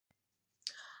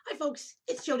Hi folks,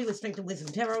 it's Jody with Strength and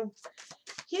Wisdom Tarot,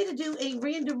 here to do a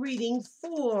random reading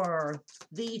for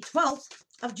the 12th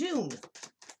of June.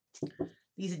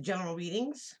 These are general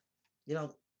readings.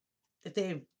 If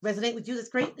they resonate with you, that's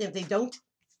great. And if they don't,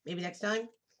 maybe next time.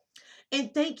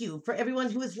 And thank you for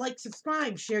everyone who has liked,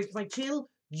 subscribed, shared to my channel.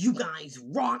 You guys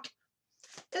rock.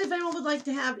 And if anyone would like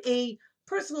to have a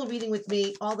personal reading with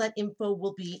me, all that info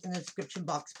will be in the description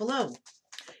box below.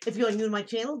 If you're new to my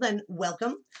channel, then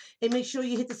welcome. And make sure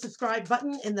you hit the subscribe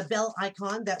button and the bell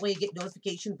icon. That way you get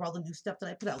notification for all the new stuff that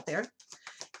I put out there.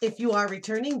 If you are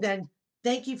returning, then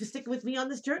thank you for sticking with me on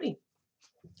this journey.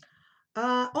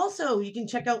 Also, you can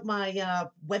check out my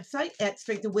website at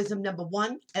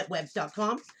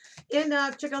strengthandwisdom1@webs.com.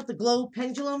 And check out the Glow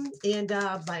Pendulum and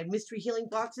my mystery healing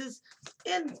boxes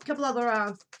and a couple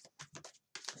other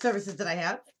services that I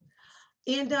have.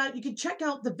 And you can check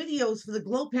out the videos for the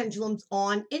Glow Pendulums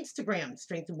on Instagram,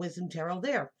 Strength and Wisdom Tarot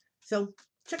there. So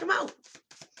check them out.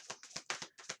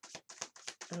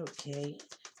 Okay.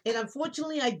 And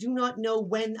unfortunately, I do not know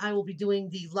when I will be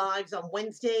doing the lives on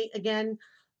Wednesday again.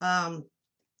 Got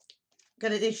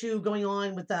an issue going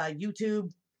on with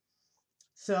YouTube.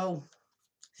 So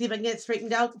see if I can get it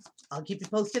straightened out. I'll keep you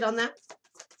posted on that.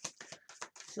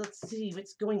 So let's see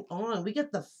what's going on. We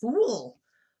got the Fool.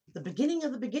 The beginning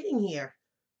of the beginning here.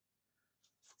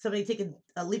 Somebody taking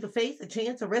a leap of faith, a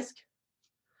chance, a risk.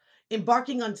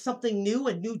 Embarking on something new,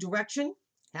 a new direction.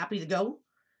 Happy to go.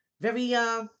 Very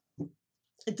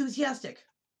enthusiastic.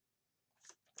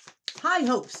 High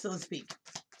hopes, so to speak.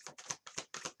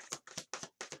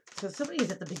 So somebody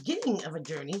is at the beginning of a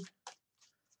journey.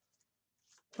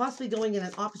 Possibly going in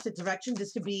an opposite direction.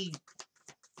 This could be,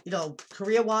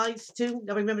 career-wise, too.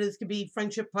 Now remember, this could be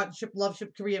friendship, partnership,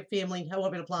 loveship, career, family,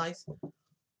 however it applies.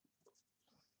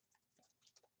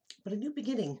 But a new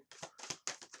beginning,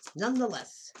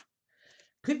 nonetheless.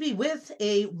 Could be with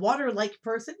a water-like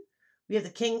person. We have the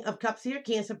King of Cups here,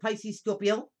 Cancer, Pisces,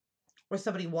 Scorpio, or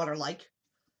somebody water-like.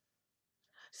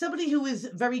 Somebody who is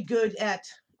very good at,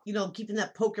 keeping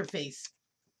that poker face.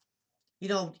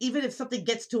 Even if something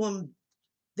gets to them,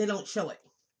 they don't show it.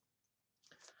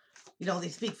 They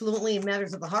speak fluently in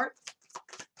matters of the heart.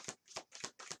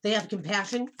 They have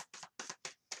compassion.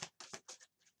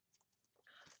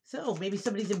 So maybe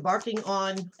somebody's embarking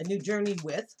on a new journey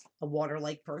with a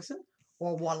water-like person,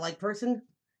 or a water-like person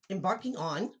embarking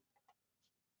on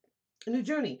a new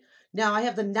journey. Now I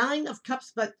have the Nine of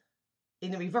Cups, but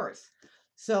in the reverse.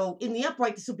 So in the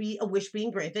upright, this will be a wish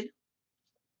being granted.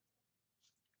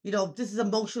 This is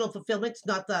emotional fulfillment. It's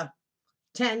not the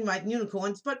 10 riding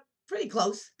unicorns, but pretty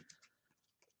close.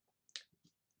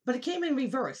 But it came in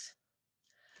reverse.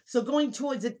 So going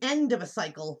towards an end of a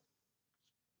cycle,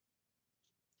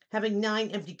 having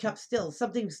 9 empty cups still,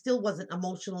 something still wasn't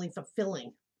emotionally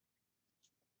fulfilling.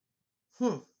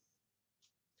 Now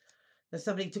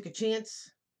somebody took a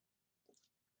chance.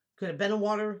 Could have been a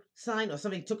water sign, or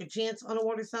somebody took a chance on a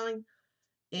water sign,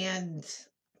 and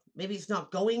maybe it's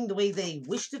not going the way they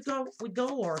wished it would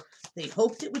go, or they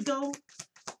hoped it would go,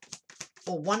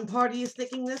 or one party is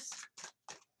thinking this.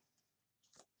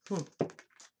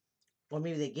 Or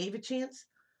maybe they gave a chance.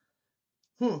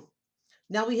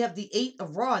 Now we have the 8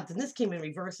 of Rods, and this came in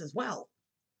reverse as well.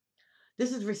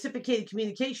 This is reciprocated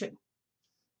communication.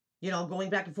 Going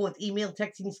back and forth, email,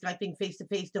 texting, Skyping,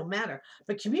 face-to-face, don't matter.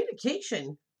 But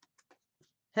communication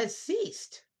has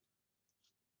ceased.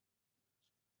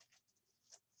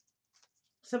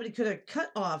 Somebody could have cut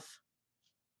off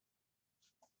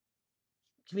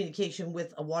communication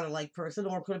with a water-like person,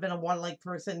 or it could have been a water-like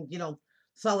person,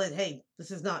 saw that, hey, this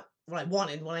is not what I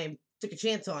wanted, what I took a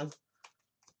chance on.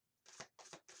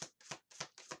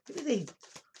 Maybe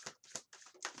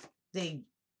they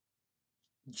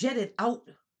jetted out,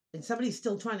 and somebody's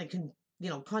still trying to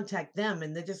contact them,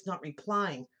 and they're just not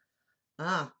replying.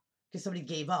 Because somebody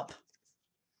gave up.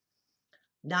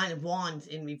 9 of Wands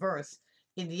in reverse.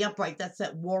 In the upright, that's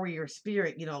that warrior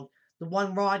spirit. The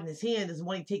one rod in his hand is the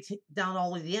one he takes down all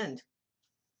the way to the end.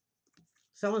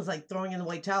 Someone's like throwing in the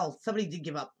white towel. Somebody did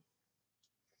give up.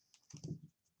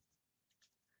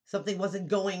 Something wasn't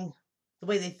going the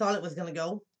way they thought it was going to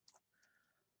go.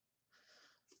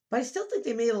 But I still think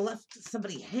they may have left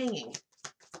somebody hanging.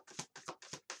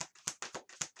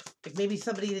 Like maybe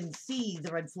somebody didn't see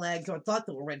the red flags or thought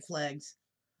there were red flags.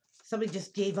 Somebody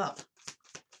just gave up.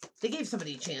 They gave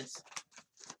somebody a chance.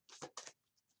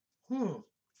 How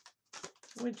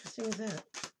interesting is that?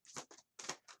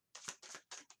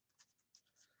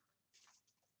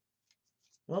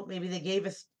 Well, maybe they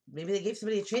gave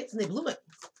somebody a chance and they blew it.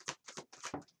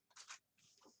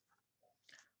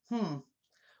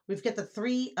 We've got the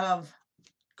 3 of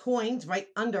Coins right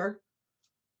under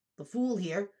the Fool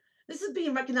here. This is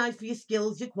being recognized for your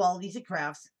skills, your qualities, your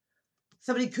crafts.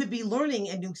 Somebody could be learning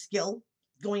a new skill,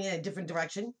 going in a different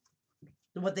direction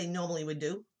than what they normally would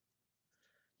do.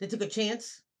 They took a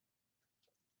chance,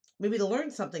 maybe to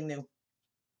learn something new,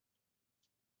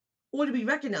 or to be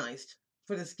recognized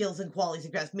for the skills and qualities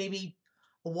and crafts. Maybe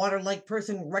a water-like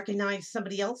person recognized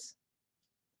somebody else.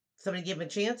 Somebody gave them a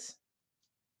chance.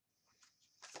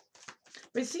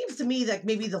 But it seems to me that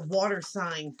maybe the water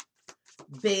sign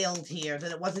bailed here,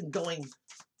 that it wasn't going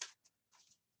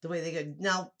the way they could.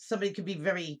 Now, somebody could be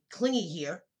very clingy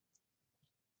here,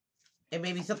 and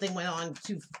maybe something went on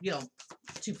too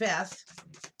fast.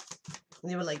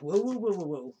 And they were like, whoa, whoa, whoa,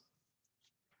 whoa,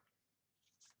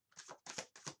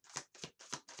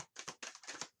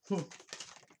 whoa.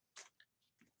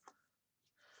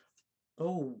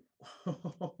 Oh.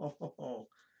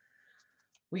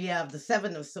 We have the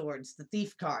Seven of Swords, the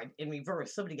Thief card in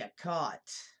reverse. Somebody got caught.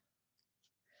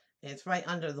 And it's right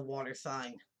under the water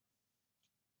sign.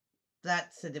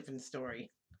 That's a different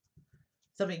story.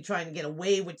 Somebody trying to get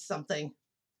away with something.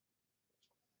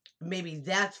 Maybe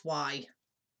that's why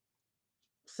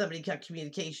somebody cut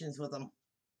communications with them.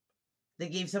 They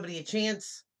gave somebody a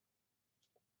chance.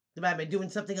 They might have been doing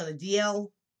something on the DL.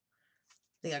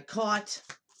 They got caught.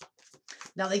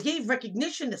 Now, they gave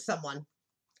recognition to someone.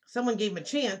 Someone gave them a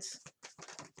chance.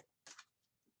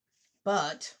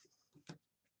 But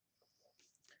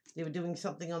they were doing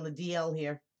something on the DL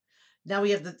here. Now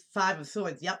we have the Five of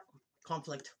Swords. Yep,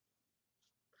 conflict.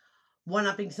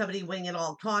 One-upping somebody, winning at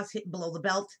all costs, hitting below the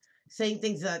belt, saying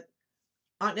things that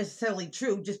aren't necessarily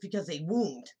true just because they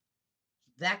wound.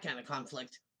 That kind of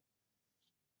conflict.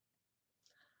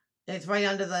 And it's right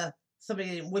under the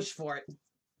somebody didn't wish for it.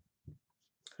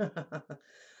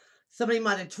 Somebody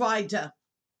might have tried to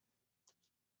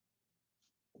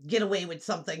get away with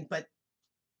something, but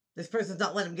this person's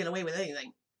not letting them get away with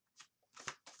anything.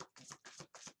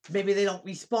 Maybe they don't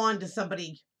respond to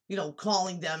somebody,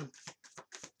 calling them.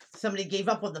 Somebody gave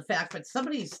up on the fact, but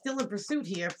somebody is still in pursuit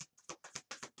here.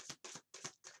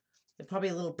 They're probably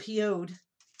a little PO'd.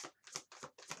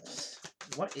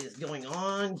 What is going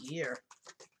on here?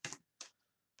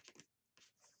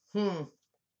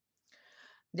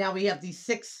 Now we have the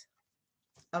Six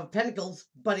of Pentacles,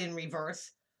 but in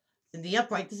reverse. In the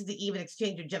upright, this is the even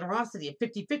exchange of generosity, a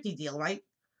 50-50 deal, right?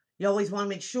 You always want to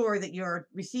make sure that you're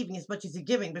receiving as much as you're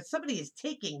giving, but somebody is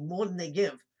taking more than they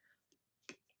give.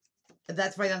 And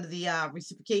that's right under the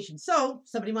reciprocation. So,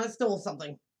 somebody might have stole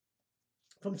something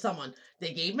from someone.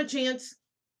 They gave them a chance.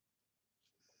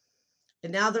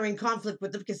 And now they're in conflict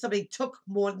with them because somebody took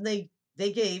more than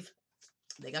they gave.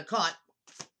 They got caught.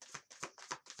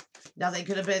 Now they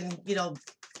could have been,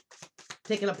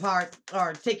 taken apart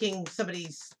or taking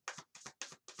somebody's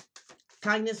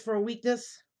kindness for a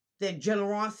weakness. Their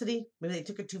generosity. Maybe they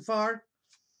took it too far.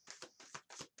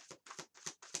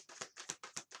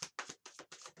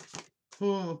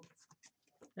 That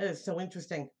is so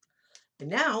interesting. And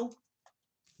now,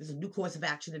 there's a new course of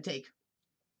action to take.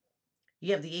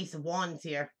 You have the Ace of Wands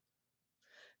here.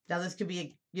 Now, this could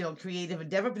be a, creative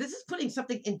endeavor, but this is putting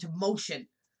something into motion.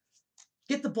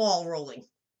 Get the ball rolling.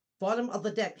 Bottom of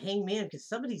the deck, Hangman, because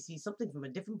somebody sees something from a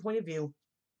different point of view.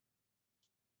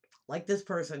 Like this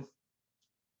person.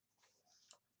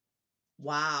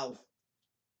 Wow.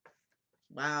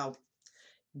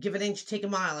 Give an inch, take a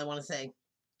mile, I want to say.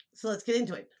 So let's get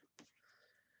into it.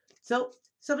 So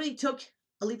somebody took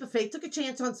a leap of faith, took a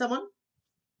chance on someone.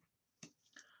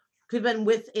 Could have been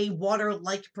with a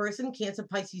water-like person, Cancer,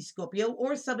 Pisces, Scorpio,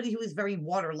 or somebody who is very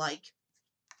water-like.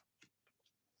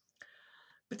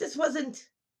 But this wasn't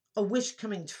a wish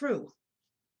coming true.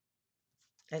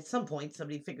 At some point,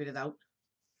 somebody figured it out.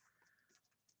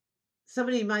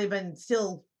 Somebody might have been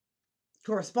still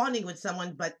corresponding with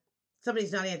someone, but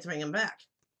somebody's not answering them back.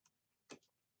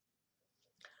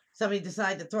 Somebody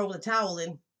decided to throw the towel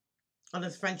in on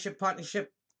this friendship,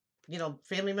 partnership,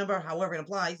 family member, however it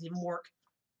applies, even work.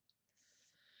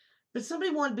 But somebody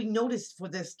wanted to be noticed for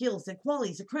their skills, their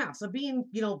qualities, their crafts, of being,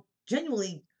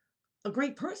 genuinely a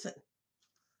great person.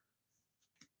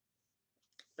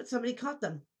 But somebody caught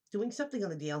them doing something on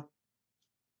the deal.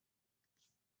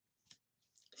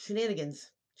 Shenanigans,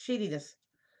 shadiness.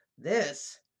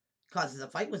 This causes a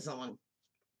fight with someone.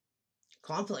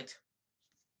 Conflict.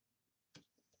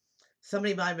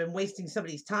 Somebody might have been wasting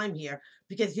somebody's time here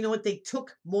because you know what? They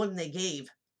took more than they gave.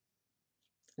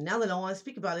 And now they don't want to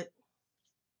speak about it.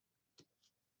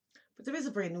 But there is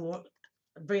a brand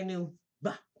new,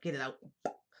 get it out.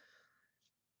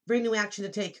 Brand new action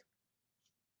to take.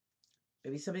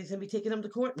 Maybe somebody's going to be taking them to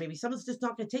court. Maybe someone's just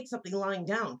not going to take something lying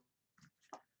down.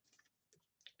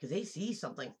 Because they see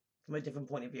something from a different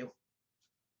point of view.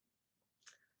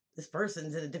 This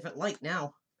person's in a different light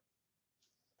now.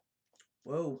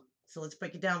 Whoa. So let's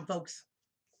break it down, folks.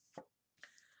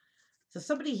 So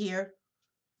somebody here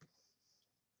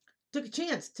took a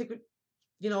chance, took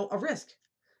a risk.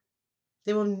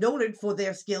 They were noted for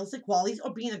their skills, their qualities,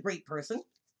 or being a great person.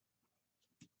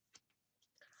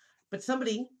 But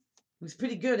somebody who's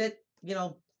pretty good at,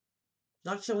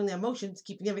 not showing their emotions,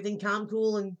 keeping everything calm,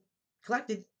 cool, and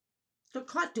collected, got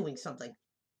caught doing something.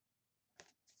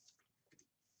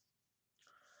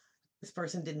 This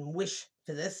person didn't wish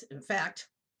for this. In fact,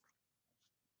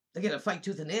 they're going to fight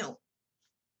tooth and nail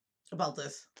about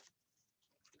this.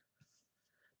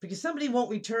 Because somebody won't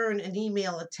return an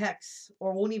email, a text,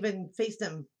 or won't even face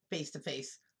them face to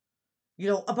face,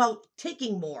 about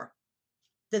taking more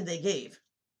than they gave.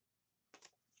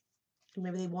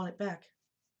 Maybe they want it back.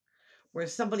 Where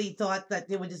somebody thought that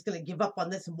they were just going to give up on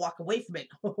this and walk away from it.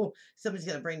 Somebody's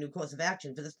got a brand new course of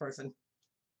action for this person.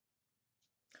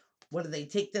 What do they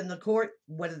take them to court?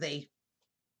 What do they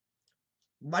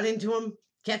run into them,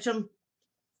 catch them,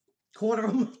 corner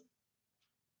them?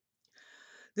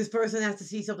 This person has to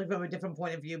see something from a different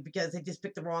point of view because they just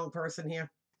picked the wrong person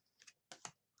here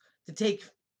to take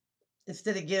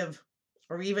instead of give,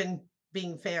 or even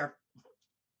being fair.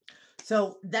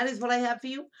 So that is what I have for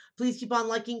you. Please keep on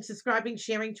liking, subscribing,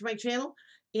 sharing to my channel.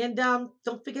 And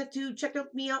don't forget to check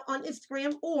me out on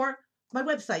Instagram or my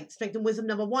website,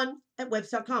 strengthandwisdom1 at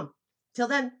webs.com. Till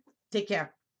then, take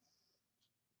care.